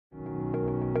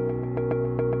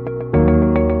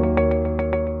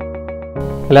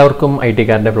എല്ലാവർക്കും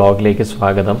ITKAARANന്റെ ബ്ലോഗിലേക്ക്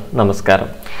സ്വാഗതം. നമസ്കാരം.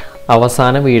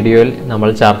 അവസാന വീഡിയോയിൽ നമ്മൾ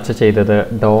ചർച്ച ചെയ്തത്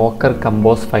ഡോക്കർ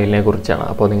കമ്പോസ് ഫയലിനെ കുറിച്ചാണ്.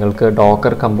 അപ്പോൾ നിങ്ങൾക്ക്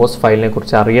ഡോക്കർ കമ്പോസ് ഫയലിനെ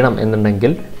കുറിച്ച് അറിയണം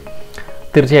എന്നുണ്ടെങ്കിൽ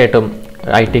തീർച്ചയായിട്ടും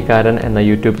ITKAARAN എന്ന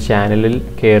യൂട്യൂബ് ചാനലിൽ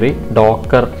കയറി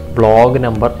ഡോക്കർ ബ്ലോഗ്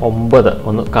നമ്പർ 9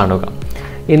 ഒന്ന് കാണുക.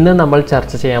 ഇന്ന് നമ്മൾ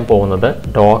ചർച്ച ചെയ്യാൻ പോകുന്നത്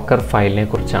ഡോക്കർ ഫയലിനെ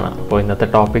കുറിച്ചാണ്. അപ്പോൾ ഇന്നത്തെ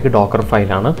ടോപ്പിക് ഡോക്കർ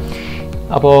ഫയലാണ്.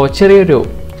 അപ്പോൾ ചെറിയൊരു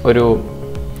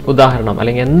ഉദാഹരണം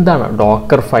അല്ലെങ്കിൽ എന്താണ്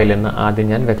ഡോക്കർ ഫയൽ എന്ന് ആദ്യം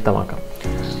ഞാൻ വ്യക്തമാക്കാം.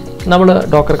 നമ്മൾ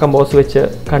ഡോക്കർ കമ്പോസ് വെച്ച്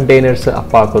കണ്ടെയ്നേഴ്സ്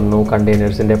അപ്പാക്കുന്നു,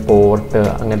 കണ്ടെയ്നേഴ്സിൻ്റെ പോർട്ട്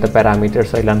അങ്ങനത്തെ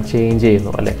പാരാമീറ്റേഴ്സ് എല്ലാം ചേഞ്ച്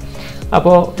ചെയ്യുന്നു അല്ലേ.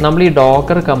 അപ്പോൾ നമ്മൾ ഈ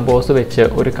ഡോക്കർ കമ്പോസ് വെച്ച്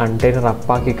ഒരു കണ്ടെയ്നർ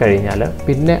അപ്പാക്കി കഴിഞ്ഞാൽ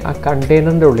പിന്നെ ആ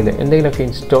കണ്ടെയ്നറിൻ്റെ ഉള്ളിൽ എന്തെങ്കിലുമൊക്കെ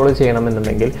ഇൻസ്റ്റാൾ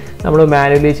ചെയ്യണമെന്നുണ്ടെങ്കിൽ നമ്മൾ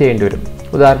മാനുവലി ചെയ്യേണ്ടി വരും.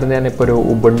 ഉദാഹരണത്തിന് ഞാനിപ്പോൾ ഒരു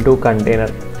ഉബുണ്ടു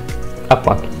കണ്ടെയ്നർ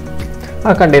അപ്പാക്കി, ആ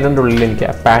കണ്ടെയ്നറിൻ്റെ ഉള്ളിൽ എനിക്ക്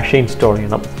അപ്പാഷെ ഇൻസ്റ്റാൾ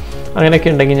ചെയ്യണം. അങ്ങനെയൊക്കെ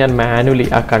ഉണ്ടെങ്കിൽ ഞാൻ മാനുവലി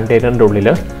ആ കണ്ടെയ്നറിൻ്റെ ഉള്ളിൽ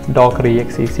ഡോക്കർ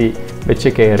exec വെച്ച്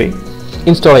കയറി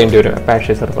ഇൻസ്റ്റാൾ ചെയ്യേണ്ടി വരും.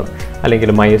 അപ്പാഷെ സെർവർ അല്ലെങ്കിൽ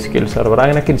MySQL സെർവർ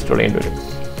അങ്ങനെയൊക്കെ ഇൻസ്റ്റാൾ ചെയ്യേണ്ടി വരും.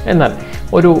 എന്നാൽ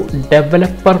ഒരു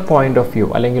ഡെവലപ്പർ പോയിൻ്റ് ഓഫ് വ്യൂ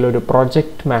അല്ലെങ്കിൽ ഒരു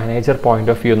project manager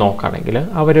point of view നോക്കുകയാണെങ്കിൽ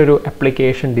അവരൊരു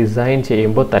ആപ്ലിക്കേഷൻ ഡിസൈൻ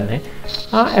ചെയ്യുമ്പോൾ തന്നെ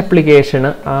ആ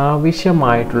ആപ്ലിക്കേഷന്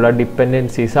ആവശ്യമായിട്ടുള്ള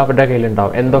ഡിപ്പെൻഡൻസീസ് അവരുടെ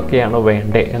കയ്യിലുണ്ടാവും. എന്തൊക്കെയാണ്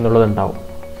വേണ്ടത് എന്നുള്ളതുണ്ടാവും.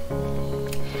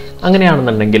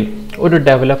 അങ്ങനെയാണെന്നുണ്ടെങ്കിൽ ഒരു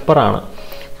ഡെവലപ്പറാണ്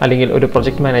അല്ലെങ്കിൽ ഒരു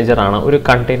പ്രൊജക്റ്റ് മാനേജറാണ് ഒരു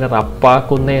കണ്ടെയ്നർ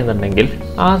അപ്പാക്കുന്നതെന്നുണ്ടെങ്കിൽ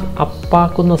ആ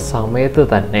അപ്പാക്കുന്ന സമയത്ത്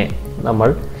തന്നെ നമ്മൾ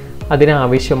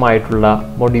അതിനാവശ്യമായിട്ടുള്ള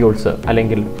മൊഡ്യൂൾസ്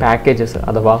അല്ലെങ്കിൽ പാക്കേജസ്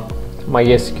അഥവാ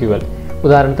MySQL,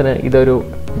 ഉദാഹരണത്തിന് ഇതൊരു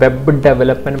വെബ്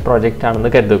ഡെവലപ്മെൻറ്റ് പ്രോജക്റ്റ് ആണെന്ന്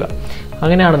കരുതുക.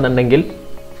 അങ്ങനെയാണെന്നുണ്ടെങ്കിൽ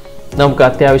നമുക്ക്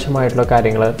അത്യാവശ്യമായിട്ടുള്ള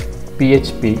കാര്യങ്ങൾ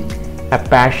PHP,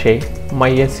 അപ്പാഷെ,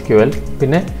 MySQL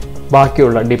പിന്നെ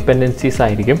ബാക്കിയുള്ള ഡിപ്പെൻഡൻസീസ്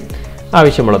ആയിരിക്കും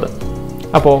ആവശ്യമുള്ളത്.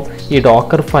 അപ്പോൾ ഈ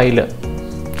ഡോക്കർ ഫയൽ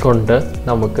കൊണ്ട്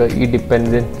നമുക്ക് ഈ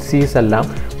ഡിപ്പെൻഡൻസീസ് എല്ലാം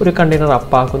ഒരു കണ്ടെയ്നർ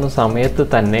അപ്പാക്കുന്ന സമയത്ത്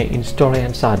തന്നെ ഇൻസ്റ്റാൾ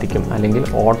ചെയ്യാൻ സാധിക്കും അല്ലെങ്കിൽ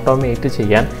ഓട്ടോമേറ്റ്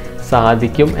ചെയ്യാൻ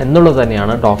സാധിക്കും എന്നുള്ളത്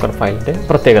തന്നെയാണ് ഡോക്കർ ഫയലിൻ്റെ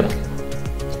പ്രത്യേകത.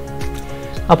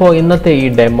 അപ്പോൾ ഇന്നത്തെ ഈ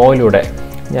ഡെമോയിലൂടെ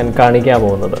ഞാൻ കാണിക്കാൻ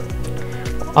പോകുന്നത്,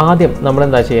 ആദ്യം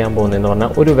നമ്മളെന്താ ചെയ്യാൻ പോകുന്നതെന്ന്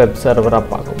പറഞ്ഞാൽ ഒരു വെബ് സെർവർ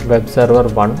അപ്പാക്കും. വെബ് സെർവർ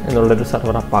 1 എന്നുള്ളൊരു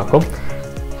സെർവർ അപ്പാക്കും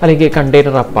അല്ലെങ്കിൽ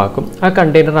കണ്ടെയ്നർ അപ്പാക്കും. ആ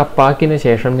കണ്ടെയ്നർ അപ്പാക്കിന്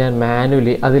ശേഷം ഞാൻ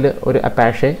മാനുവലി അതിൽ ഒരു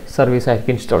അപ്പാഷെ സർവീസ്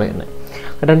ആയിരിക്കും ഇൻസ്റ്റാൾ ചെയ്യുന്നത്.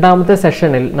 രണ്ടാമത്തെ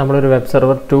സെഷനിൽ നമ്മളൊരു വെബ്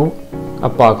സെർവർ 2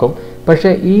 അപ്പാക്കും. പക്ഷേ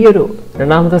ഈ ഒരു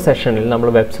രണ്ടാമത്തെ സെഷനിൽ നമ്മൾ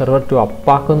വെബ് സെർവർ 2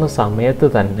 അപ്പാക്കുന്ന സമയത്ത്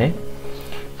തന്നെ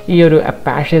ഈ ഒരു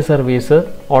അപ്പാഷെ സർവീസ്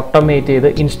ഓട്ടോമേറ്റ് ചെയ്ത്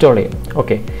ഇൻസ്റ്റാൾ ചെയ്യും.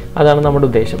 ഓക്കെ, അതാണ് നമ്മുടെ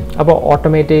ഉദ്ദേശം. അപ്പോൾ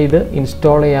ഓട്ടോമേറ്റ് ചെയ്ത്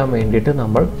ഇൻസ്റ്റാൾ ചെയ്യാൻ വേണ്ടിയിട്ട്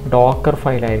നമ്മൾ ഡോക്കർ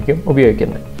ഫയലായിരിക്കും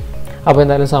ഉപയോഗിക്കുന്നത്. അപ്പോൾ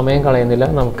എന്തായാലും സമയം കളയുന്നില്ല,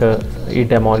 നമുക്ക് ഈ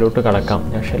ഡെമോയിലോട്ട് കടക്കാം.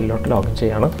 ഞാൻ ഷെല്ലിലോട്ട് ലോഗിൻ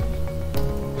ചെയ്യാണ്.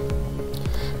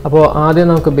 അപ്പോൾ ആദ്യം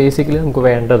നമുക്ക് ബേസിക്കലി നമുക്ക്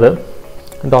വേണ്ടത്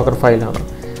ഡോക്കർ ഫയലാണ്,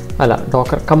 അല്ല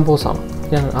ഡോക്കർ കമ്പോസ് ആണ്.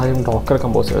 ഞാൻ ആദ്യം ഡോക്കർ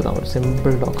കമ്പോസ് എഴുതാം. ഒരു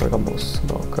സിമ്പിൾ ഡോക്കർ കമ്പോസ്,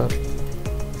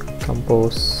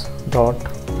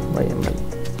 docker-compose.yml.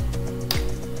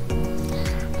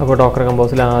 അപ്പോൾ ഡോക്കർ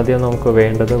കമ്പോസിൽ ആദ്യം നമുക്ക്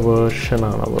വേണ്ടത്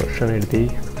വേർഷനാണ്. വേർഷൻ എഴുതി,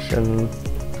 വേർഷൻ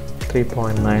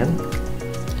 3.9.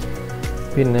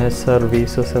 പിന്നെ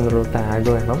സർവീസസ് എന്നുള്ള ടാഗ്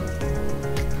വേണം,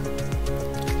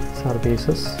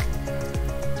 സർവീസസ്.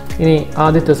 ഇനി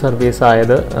ആദ്യത്തെ സർവീസ്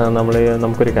ആയത്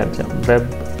നമുക്കൊരു കാര്യം ചെയ്യാം,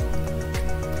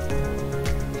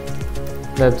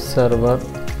 വെബ് സെർവർ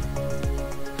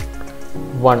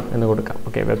 1 എന്ന് കൊടുക്കാം.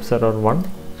 Okay, web server 1.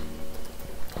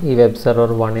 ഈ വെബ് സെർവർ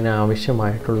 1ന്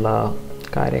ആവശ്യമായിട്ടുള്ള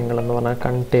കാര്യങ്ങളെന്ന് പറഞ്ഞാൽ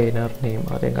കണ്ടെയ്നർ നെയിം,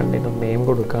 ആദ്യം കണ്ടെയ്നർ നെയിം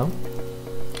കൊടുക്കാം.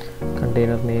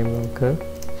 കണ്ടെയ്നർ നെയിം നമുക്ക്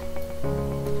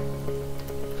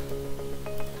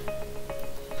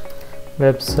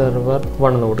വെബ് സെർവർ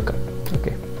 1 എന്ന് കൊടുക്കാം.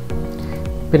 ഓക്കെ,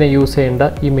 പിന്നെ യൂസ് ചെയ്യേണ്ട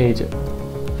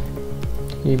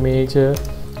ഇമേജ്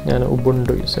ഞാൻ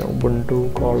ഉബുണ്ടു യൂസ് ചെയ്യാം.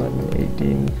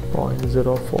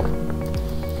 Ubuntu:18.04.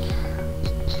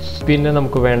 പിന്നെ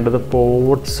നമുക്ക് വേണ്ടത്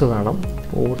പോർട്സ് വേണം,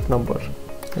 പോർട്ട് നമ്പർ.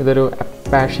 ഇതൊരു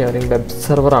അപ്പാഷെ അല്ലെങ്കിൽ വെബ്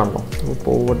സെർവർ ആണല്ലോ,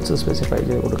 പോർട്സ് സ്പെസിഫൈ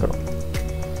ചെയ്ത് കൊടുക്കണം.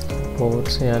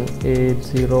 പോർട്സ് ഞാൻ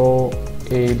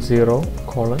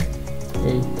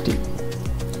 8080:80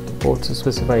 പോർട്സ്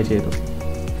സ്പെസിഫൈ ചെയ്തു.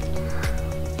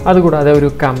 അതുകൂടാതെ ഒരു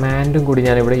കമാൻഡും കൂടി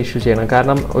ഞാനിവിടെ ഇഷ്യൂ ചെയ്യണം.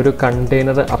 കാരണം ഒരു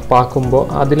കണ്ടെയ്നർ അപ്പാക്കുമ്പോൾ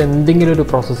അതിലെന്തെങ്കിലും ഒരു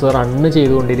പ്രോസസ്സ് റണ്ണ്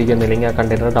ചെയ്തുകൊണ്ടിരിക്കുന്നില്ലെങ്കിൽ ആ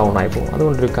കണ്ടെയ്നർ ഡൗൺ ആയി പോകും.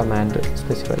 അതുകൊണ്ടൊരു കമാൻഡ്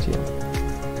സ്പെസിഫൈ ചെയ്യണം.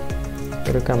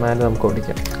 ഒരു കമാൻഡ് നമുക്ക്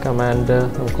ഓടിക്കാം. കമാൻഡ്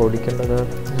നമുക്ക് ഓടിക്കേണ്ടത്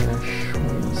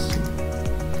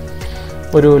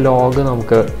ഒരു ലോഗ്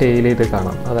നമുക്ക് ടെയിൽ ചെയ്ത്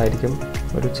കാണാം. അതായിരിക്കും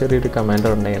ഒരു ചെറിയൊരു കമാൻഡ്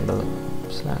റൺ ചെയ്യേണ്ടത്.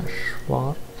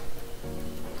 /var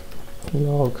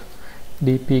log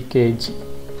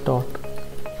dpkg.log.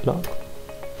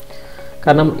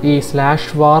 കാരണം ഈ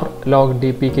 /var log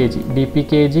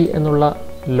dpkg എന്നുള്ള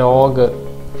ലോഗ്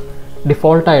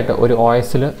ഡിഫോൾട്ടായിട്ട് ഒരു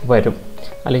OSൽ വരും.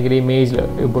 അല്ലെങ്കിൽ ഇമേജിൽ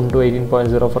ഉബുണ്ടു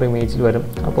 18.0 ഫോർ ഇമേജിൽ വരും.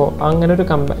 അപ്പോൾ അങ്ങനെ ഒരു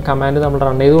കമാൻഡ് നമ്മൾ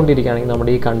റൺ ചെയ്തുകൊണ്ടിരിക്കുകയാണെങ്കിൽ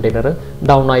നമ്മുടെ ഈ കണ്ടെയ്നർ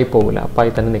ഡൗൺ ആയി പോകില്ല, അപ്പോൾ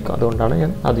ആയി തന്നെ നിൽക്കും. അതുകൊണ്ടാണ്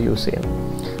ഞാൻ അത് യൂസ് ചെയ്യുന്നത്.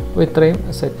 അപ്പോൾ ഇത്രയും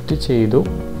സെറ്റ് ചെയ്തു.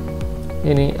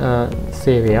 ഇനി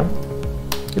സേവ് ചെയ്യാം.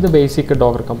 ഇത് ബേസിക്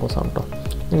ഡോക്കർ കമ്പോസ് ആണ് കേട്ടോ.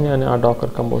 ഇനി ഞാൻ ആ ഡോക്കർ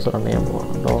കമ്പോസ് റൺ ചെയ്യാൻ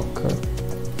പോവാണ്. Docker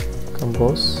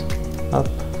compose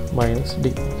up -d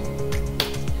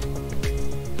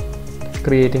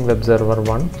creating web server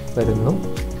 1 വരുന്നു.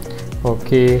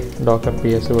 ഓക്കെ, ഡോക്കർ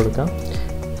ps കൊടുക്കാം.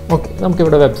 ഓക്കെ,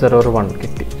 നമുക്കിവിടെ വെബ് സെർവർ 1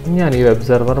 കിട്ടി. ഞാൻ ഈ വെബ്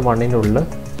സെർവർ 1-നുള്ളിൽ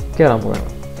കയറാൻ പോവുകയാണ്.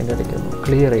 എൻ്റെ ഇടയ്ക്ക് ഒന്ന്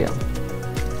ക്ലിയർ ചെയ്യാം.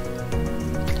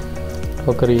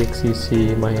 Docker exec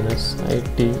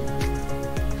 -it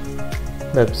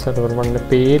web server 1ൻ്റെ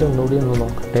പേരൊന്നുകൂടി ഒന്ന്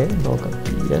നോക്കട്ടെ. Docker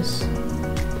ps.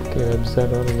 Okay, web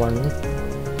server 1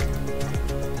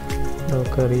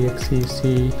 Docker exec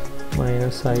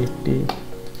 -it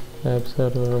web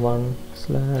server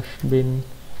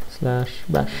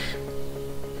 1/bin/bash.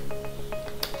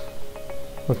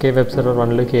 Okay, web server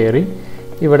 1-ൽ കയറി.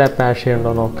 ഇവിടെ അപ്പാഷെ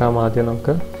ഉണ്ടോ നോക്കാം. ആദ്യം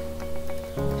നമുക്ക്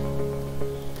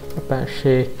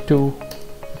അപ്പാഷെ 2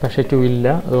 ഇല്ല,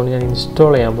 അതുകൊണ്ട് ഞാൻ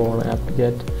ഇൻസ്റ്റാൾ ചെയ്യാൻ പോവാണ്.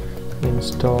 apt-get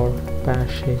install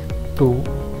apache 2.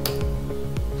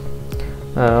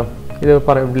 ഇത്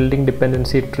പറയും building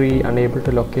dependency tree unable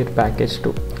to locate package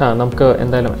 2. നമുക്ക്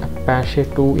എന്തായാലും അപ്പാഷെ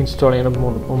 2 ഇൻസ്റ്റാൾ ചെയ്യുന്ന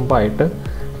മുമ്പായിട്ട്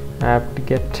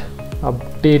apt-get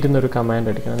അപ്ഡേറ്റ് എന്നൊരു കമാൻഡ്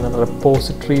അടിക്കണം. എന്നാൽ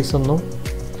റെപ്പോസിറ്ററീസ് ഒന്നും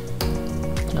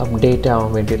അപ്ഡേറ്റ്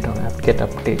ആവാൻ വേണ്ടിയിട്ടാണ് apt-get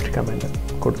അപ്ഡേറ്റ് കമാൻഡ്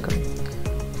കൊടുക്കണം.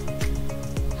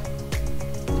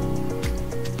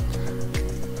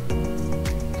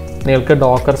 നിങ്ങൾക്ക്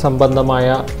ഡോക്കർ സംബന്ധമായ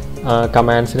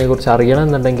കമാൻഡ്സിനെ കുറിച്ച്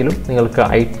അറിയണമെന്നുണ്ടെങ്കിലും നിങ്ങൾക്ക്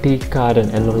ITKAARAN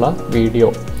എന്നുള്ള വീഡിയോ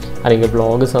അല്ലെങ്കിൽ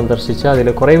ബ്ലോഗ് സന്ദർശിച്ച് അതിൽ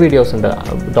കുറേ വീഡിയോസ് ഉണ്ട്.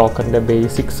 ഡോക്കറിൻ്റെ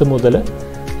ബേസിക്സ് മുതൽ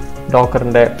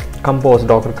ഡോക്കറിൻ്റെ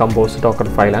ഡോക്കർ കമ്പോസ്, ഡോക്കർ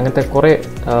ഫയൽ, അങ്ങനത്തെ കുറേ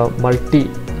മൾട്ടി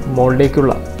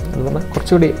മോഡിലേക്കുള്ള എന്ന് പറഞ്ഞാൽ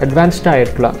കുറച്ചുകൂടി അഡ്വാൻസ്ഡ്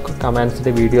ആയിട്ടുള്ള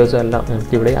കമാൻഡ്സിൻ്റെ വീഡിയോസും എല്ലാം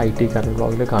നിങ്ങൾക്ക് ഇവിടെ ITKAARAN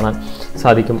ബ്ലോഗിൽ കാണാൻ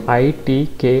സാധിക്കും.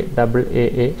 ITKAARAN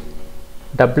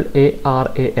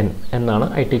എന്നാണ്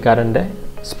ITKAARANൻ്റെ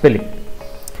സ്പെല്ലിംഗ്.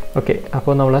 ഓക്കെ,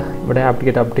 അപ്പോൾ നമ്മൾ ഇവിടെ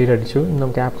apt-get അപ്ഡേറ്റ് അടിച്ചു. ഇനി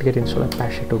നമുക്ക് apt-get ഇൻസ്റ്റാൾ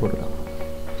apache 2 കൊടുക്കാം.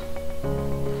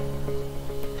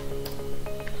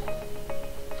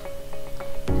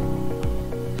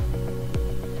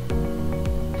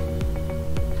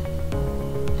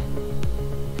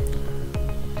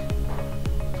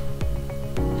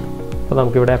 അപ്പോൾ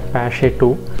നമുക്കിവിടെ apache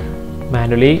 2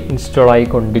 മാനുവലി ഇൻസ്റ്റാൾ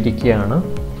ആയിക്കൊണ്ടിരിക്കുകയാണ്.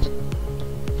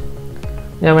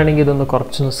 ഞാൻ വേണമെങ്കിൽ ഇതൊന്ന്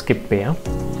കുറച്ചൊന്ന് സ്കിപ്പ് ചെയ്യാം.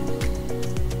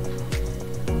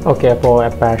 ഓക്കെ, അപ്പോൾ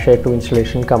apache 2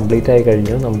 ഇൻസ്റ്റലേഷൻ കംപ്ലീറ്റ് ആയി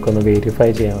കഴിഞ്ഞു. നമുക്കൊന്ന് വെരിഫൈ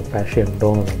ചെയ്യാം apache ഉണ്ടോ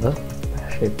എന്നുള്ളത്.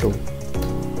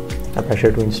 apache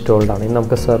 2 ഇൻസ്റ്റാൾഡ് ആണ്. ഇനി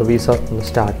നമുക്ക് സർവീസ് ഒന്ന്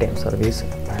സ്റ്റാർട്ട് ചെയ്യാം. Service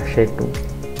apache 2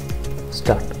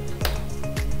 start.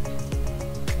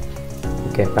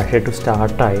 Okay, apache 2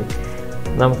 സ്റ്റാർട്ടായി.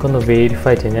 നമുക്കൊന്ന്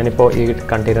വെരിഫൈ ചെയ്യാം. ഞാനിപ്പോൾ ഈ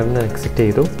കണ്ടെയ്നറിന് എക്സിറ്റ്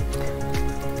ചെയ്തു.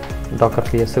 ഡോക്കർ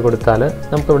ps കൊടുത്താൽ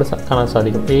നമുക്കിവിടെ കാണാൻ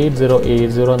സാധിക്കും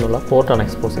 8080 എന്നുള്ള പോർട്ടാണ്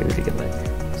എക്സ്പോസ് ചെയ്തിരിക്കുന്നത്.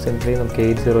 സിംപ്ലി നമുക്ക്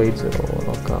 8080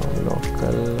 നോക്കാം.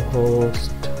 Local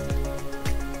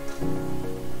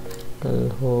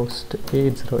host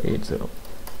 8080.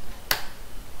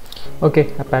 Okay,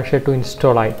 apache 2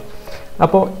 ഇൻസ്റ്റാളായി.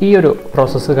 അപ്പോൾ ഈ ഒരു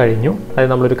പ്രോസസ്സ് കഴിഞ്ഞു.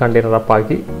 അതായത് നമ്മളൊരു കണ്ടെയ്നർ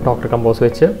അപ്പാക്കി ഡോക്കർ കമ്പോസ്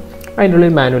വെച്ച് അതിൻ്റെ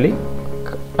ഉള്ളിൽ മാനുവലി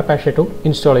apache 2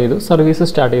 ഇൻസ്റ്റാൾ ചെയ്തു, സർവീസ്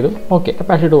സ്റ്റാർട്ട് ചെയ്തു. ഓക്കെ,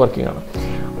 apache 2 വർക്കിംഗ് ആണ്.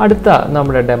 അടുത്ത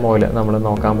നമ്മുടെ ഡെമോയിൽ നമ്മൾ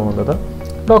നോക്കാൻ പോകുന്നത്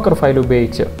ഡോക്കർ ഫയൽ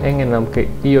ഉപയോഗിച്ച് എങ്ങനെ നമുക്ക്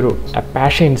ഈ ഒരു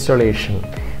apache ഇൻസ്റ്റാളേഷൻ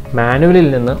മാനുവലിൽ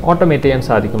നിന്ന് ഓട്ടോമേറ്റ് ചെയ്യാൻ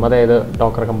സാധിക്കും. അതായത്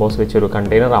ഡോക്കർ കമ്പോസ് വെച്ച് ഒരു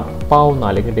കണ്ടെയ്നർ അപ്പാവുന്ന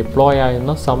അല്ലെങ്കിൽ ഡിപ്ലോയ്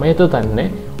ആകുന്ന സമയത്ത് തന്നെ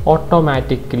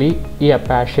ഓട്ടോമാറ്റിക്കലി ഈ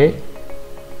apache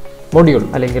മൊഡ്യൂൾ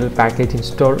അല്ലെങ്കിൽ പാക്കേജ്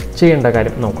ഇൻസ്റ്റാൾ ചെയ്യേണ്ട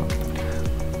കാര്യം നോക്കാം.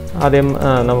 ആദ്യം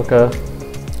നമുക്ക്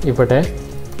ഇവിടെ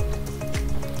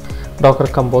ഡോക്കർ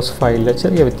കമ്പോസ് ഫയലിൽ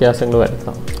ചെറിയ വ്യത്യാസങ്ങൾ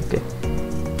വരുത്താം. ഓക്കെ,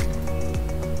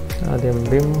 ആദ്യം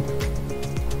vim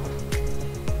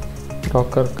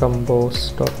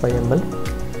docker-compose.yml.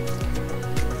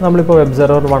 നമ്മളിപ്പോൾ വെബ്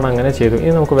സെർവർ 1 അങ്ങനെ ചെയ്തു.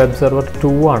 ഇനി നമുക്ക് വെബ് സെർവർ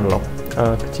 2 ആണല്ലോ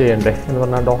ചെയ്യേണ്ടത് എന്ന്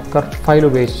പറഞ്ഞാൽ ഡോക്കർ ഫയൽ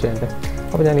ഉപയോഗിച്ച് ചെയ്യേണ്ടത്.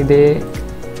 അപ്പോൾ ഞാൻ ഇതേ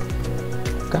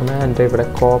കമാൻഡ് ഇവിടെ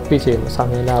കോപ്പി ചെയ്യുന്നു.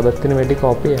 സമയ ലാഭത്തിന് വേണ്ടി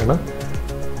കോപ്പി ചെയ്യാണ്.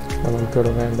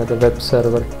 നമുക്കിവിടെ വേണ്ടത് വെബ്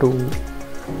സെർവർ 2.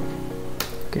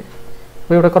 ഓക്കെ,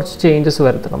 അപ്പോൾ ഇവിടെ കുറച്ച് ചേഞ്ചസ്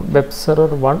വരുത്തണം. Web server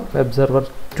 1, web server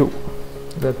 2.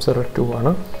 Web server 2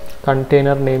 ആണ്.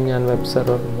 കണ്ടെയ്നർ നെയിം ഞാൻ വെബ്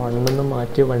സെർവർ 1 നിന്ന്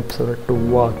മാറ്റി വെബ് സെർവർ 2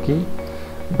 ആക്കി.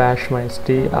 -t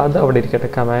അത് അവിടെ ഇരിക്കട്ടെ.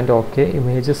 Command okay.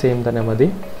 ഇമേജ് സെയിം തന്നെ മതി.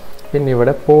 പിന്നെ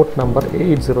ഇവിടെ പോർട്ട് നമ്പർ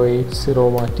 8080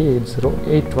 മാറ്റി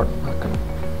 8081 ആക്കണം.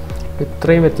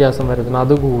 ഇത്രയും വ്യത്യാസം വരുന്നു.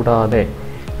 അതുകൂടാതെ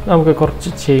നമുക്ക് കുറച്ച്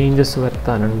ചേഞ്ചസ്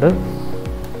വരുത്താനുണ്ട്.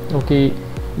 നമുക്ക് ഈ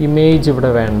ഇമേജ് ഇവിടെ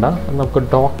വേണ്ട, നമുക്ക്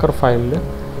ഡോക്കർ ഫയലിൽ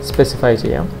സ്പെസിഫൈ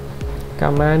ചെയ്യാം.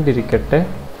 കമാൻഡ് ഇരിക്കട്ടെ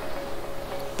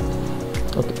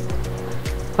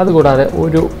അതുകൂടാതെ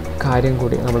ഒരു കാര്യം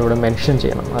കൂടി നമ്മളിവിടെ മെൻഷൻ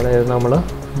ചെയ്യണം. അതായത് നമ്മൾ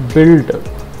ബിൽഡ്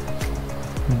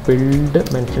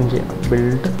മെൻഷൻ ചെയ്യണം.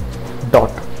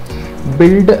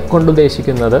 ബിൽഡ് കൊണ്ട്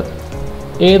ഉദ്ദേശിക്കുന്നത്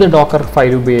ഏത് ഡോക്കർ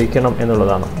ഫയൽ ഉപയോഗിക്കണം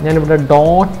എന്നുള്ളതാണ്. ഞാനിവിടെ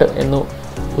ഡോട്ട് എന്ന്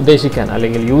ഉദ്ദേശിക്കാൻ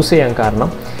അല്ലെങ്കിൽ യൂസ് ചെയ്യാൻ കാരണം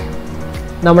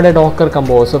നമ്മുടെ ഡോക്കർ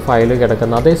കമ്പോസ് ഫയൽ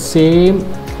കിടക്കുന്ന അതേ സെയിം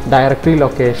ഡയറക്ടറി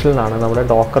ലൊക്കേഷനിലാണ് നമ്മുടെ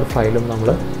ഡോക്കർ ഫയലും നമ്മൾ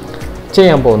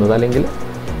ചെയ്യാൻ പോകുന്നത് അല്ലെങ്കിൽ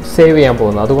സേവ് ചെയ്യാൻ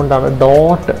പോകുന്നത്. അതുകൊണ്ടാണ്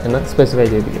ഡോട്ട് എന്ന് സ്പെസിഫൈ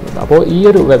ചെയ്തിരിക്കുന്നത്. അപ്പോൾ ഈ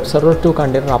ഒരു വെബ് സെർവർ 2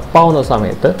 കണ്ടെയ്നർ അപ്പാവുന്ന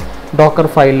സമയത്ത് ഡോക്കർ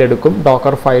ഫയലിലെടുക്കും.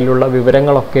 ഡോക്കർ ഫയലിലുള്ള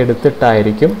വിവരങ്ങളൊക്കെ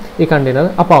എടുത്തിട്ടായിരിക്കും ഈ കണ്ടെയ്നർ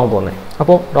അപ്പാവാൻ പോകുന്നത്.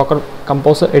 അപ്പോൾ ഡോക്കർ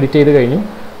കമ്പോസ് എഡിറ്റ് ചെയ്ത് കഴിഞ്ഞു.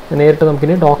 നേരിട്ട്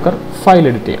നമുക്കിനി ഡോക്കർ ഫയൽ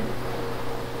എഡിറ്റ് ചെയ്യാം.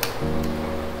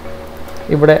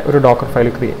 ഇവിടെ ഒരു ഡോക്കർ ഫയൽ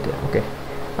ക്രിയേറ്റ് ചെയ്യാം. ഓക്കെ,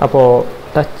 അപ്പോൾ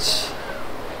ടച്ച്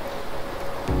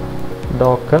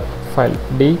ഡോക്കർ ഫയൽ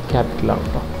ഡി ക്യാപിറ്റലാണ്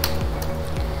കേട്ടോ.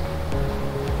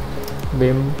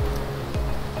 വിം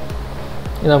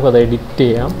നമുക്കത് എഡിറ്റ്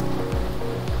ചെയ്യാം.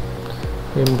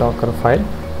 Vim Docker file.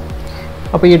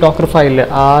 അപ്പോൾ ഈ ഡോക്കർ ഫയലിൽ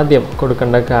ആദ്യം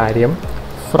കൊടുക്കേണ്ട കാര്യം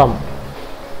ഫ്രം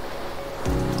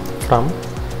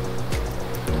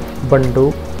Ubuntu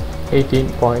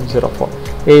 18.04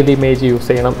 ഏത് ഇമേജ് യൂസ്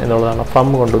ചെയ്യണം എന്നുള്ളതാണ് ഫ്രം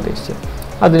കൊണ്ട് ഉദ്ദേശിച്ചത്.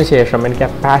 അതിനുശേഷം എനിക്ക്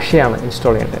അപ്പാഷെയാണ്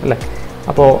ഇൻസ്റ്റാൾ ചെയ്യേണ്ടത് അല്ലേ.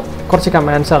 അപ്പോൾ കുറച്ച്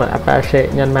കമാൻഡ്സാണ്. അപ്പാഷെ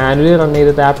ഞാൻ മാനുവലി റൺ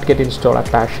ചെയ്തത് apt get install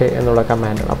അപ്പാഷെ എന്നുള്ള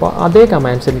കമാൻഡാണ്. അപ്പോൾ അതേ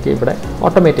കമാൻഡ്സ് എനിക്ക് ഇവിടെ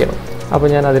ഓട്ടോമേറ്റ് ചെയ്യണം. അപ്പോൾ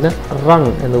ഞാൻ അതിന് റൺ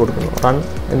എന്ന് കൊടുക്കുന്നു. റൺ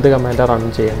എന്ത് കമാൻഡാണ് റൺ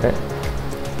ചെയ്യേണ്ടത്?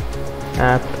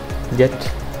 apt get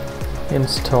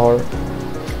install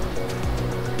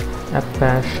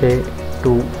apache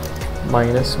 2 -y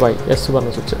s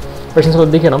പറഞ്ഞ സ്വിച്ച്. പക്ഷേ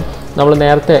ശ്രദ്ധിക്കണം, നമ്മൾ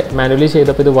നേരത്തെ മാനുവലി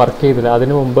ചെയ്തപ്പോൾ ഇത് വർക്ക് ചെയ്തില്ല.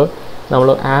 അതിനു മുമ്പ് നമ്മൾ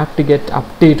apt get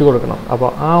update കൊടുക്കണം. അപ്പോൾ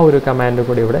ആ ഒരു കമാൻഡ്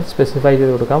കൂടി ഇവിടെ സ്പെസിഫൈ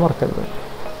ചെയ്ത് കൊടുക്കാൻ മറക്കരുത്.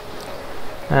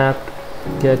 apt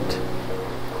get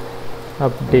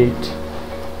update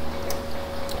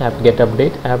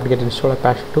apt get install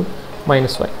apache 2 -y.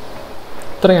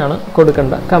 ഇത്രയാണ്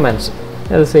കൊടുക്കേണ്ട കമാൻഡ്സ്.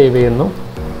 അത് സേവ് ചെയ്യുന്നു.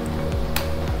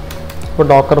 അപ്പോൾ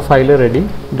ഡോക്കർ ഫയൽ റെഡി,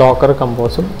 ഡോക്കർ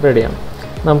കമ്പോസും റെഡിയാണ്.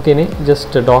 നമുക്കിനി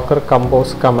just Docker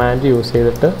compose command use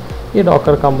ചെയ്തിട്ട് ഈ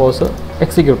ഡോക്കർ കമ്പോസ്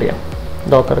എക്സിക്യൂട്ട് ചെയ്യാം.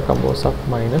 Docker compose of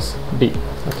 -d.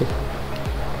 Okay,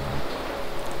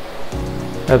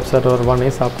 web server 1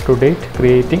 is up to date,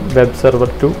 creating web server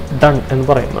 2 done എന്ന്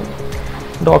പറയുന്നുണ്ട്.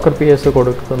 ഡോക്കർ PS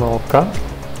കൊടുത്ത് നോക്കാം.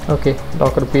 ഓക്കെ,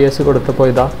 ഡോക്കർ PS കൊടുത്തപ്പോൾ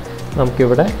ഇതാ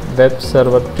നമുക്കിവിടെ വെബ്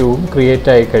സെർവർ 2 ക്രിയേറ്റ്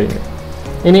ആയി കഴിഞ്ഞു.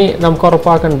 ഇനി നമുക്ക്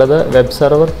ഉറപ്പാക്കേണ്ടത് വെബ്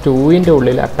സെർവർ 2ൻ്റെ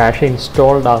ഉള്ളിൽ അപ്പാഷെ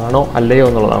ഇൻസ്റ്റാൾഡ് ആണോ അല്ലയോ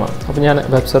എന്നുള്ളതാണ്. അപ്പോൾ ഞാൻ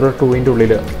വെബ് സെർവർ 2ൻ്റെ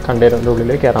ഉള്ളിൽ കണ്ടെയ്നറിൻ്റെ ഉള്ളിൽ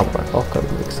കയറാൻ പോകാം. Docker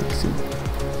 -it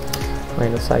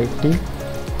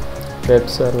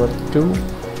web server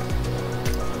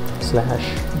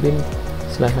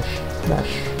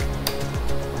 2/bin/bash.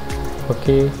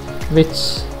 Okay, which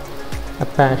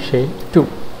Apache 2.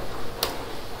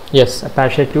 Yes,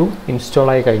 Apache 2 install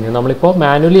ആയി കഴിഞ്ഞു. നമ്മളിപ്പോൾ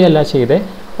മാനുവലി അല്ല ചെയ്തേ,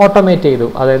 ഓട്ടോമേറ്റ് ചെയ്തു.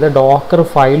 അതായത് ഡോക്കർ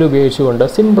ഫയൽ ഉപയോഗിച്ചുകൊണ്ട്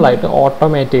സിമ്പിളായിട്ട്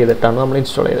ഓട്ടോമേറ്റ് ചെയ്തിട്ടാണ് നമ്മൾ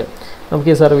ഇൻസ്റ്റാൾ ചെയ്തത്. നമുക്ക്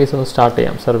ഈ സർവീസ് ഒന്ന് സ്റ്റാർട്ട്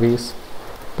ചെയ്യാം. Service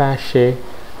Apache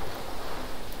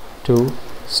 2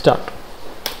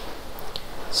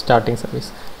 starting service.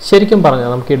 ശരിക്കും പറഞ്ഞാൽ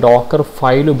നമുക്ക് ഈ ഡോക്കർ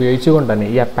ഫയൽ ഉപയോഗിച്ചുകൊണ്ട് തന്നെ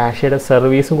ഈ അപ്പാഷെയുടെ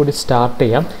സർവീസും കൂടി സ്റ്റാർട്ട്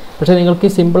ചെയ്യാം. പക്ഷേ നിങ്ങൾക്ക്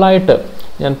സിമ്പിളായിട്ട്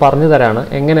ഞാൻ പറഞ്ഞു തരാണ്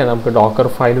എങ്ങനെ നമുക്ക് ഡോക്കർ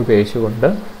ഫയൽ ഉപയോഗിച്ചുകൊണ്ട്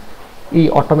ഈ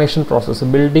automation process,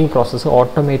 building process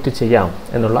automate ചെയ്യാം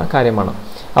എന്നുള്ള കാര്യമാണ്.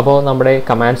 അപ്പോൾ നമ്മുടെ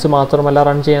കമാൻഡ്സ് മാത്രമല്ല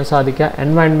റൺ ചെയ്യാൻ സാധിക്കുക,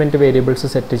 എൻവയൺമെൻറ്റ് വേരിയബിൾസ്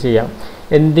സെറ്റ് ചെയ്യാം.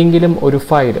 എന്തെങ്കിലും ഒരു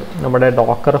ഫയൽ, നമ്മുടെ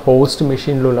ഡോക്കർ ഹോസ്റ്റ്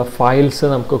മെഷീനിലുള്ള ഫയൽസ്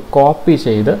നമുക്ക് കോപ്പി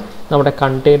ചെയ്ത് നമ്മുടെ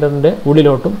കണ്ടെയ്നറിൻ്റെ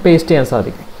ഉള്ളിലോട്ടും പേസ്റ്റ് ചെയ്യാൻ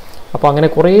സാധിക്കും. അപ്പോൾ അങ്ങനെ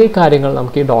കുറേ കാര്യങ്ങൾ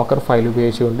നമുക്ക് ഈ ഡോക്കർ ഫയൽ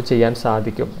ഉപയോഗിച്ചുകൊണ്ട് ചെയ്യാൻ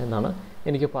സാധിക്കും എന്നാണ്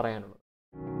എനിക്ക് പറയാനുള്ളത്.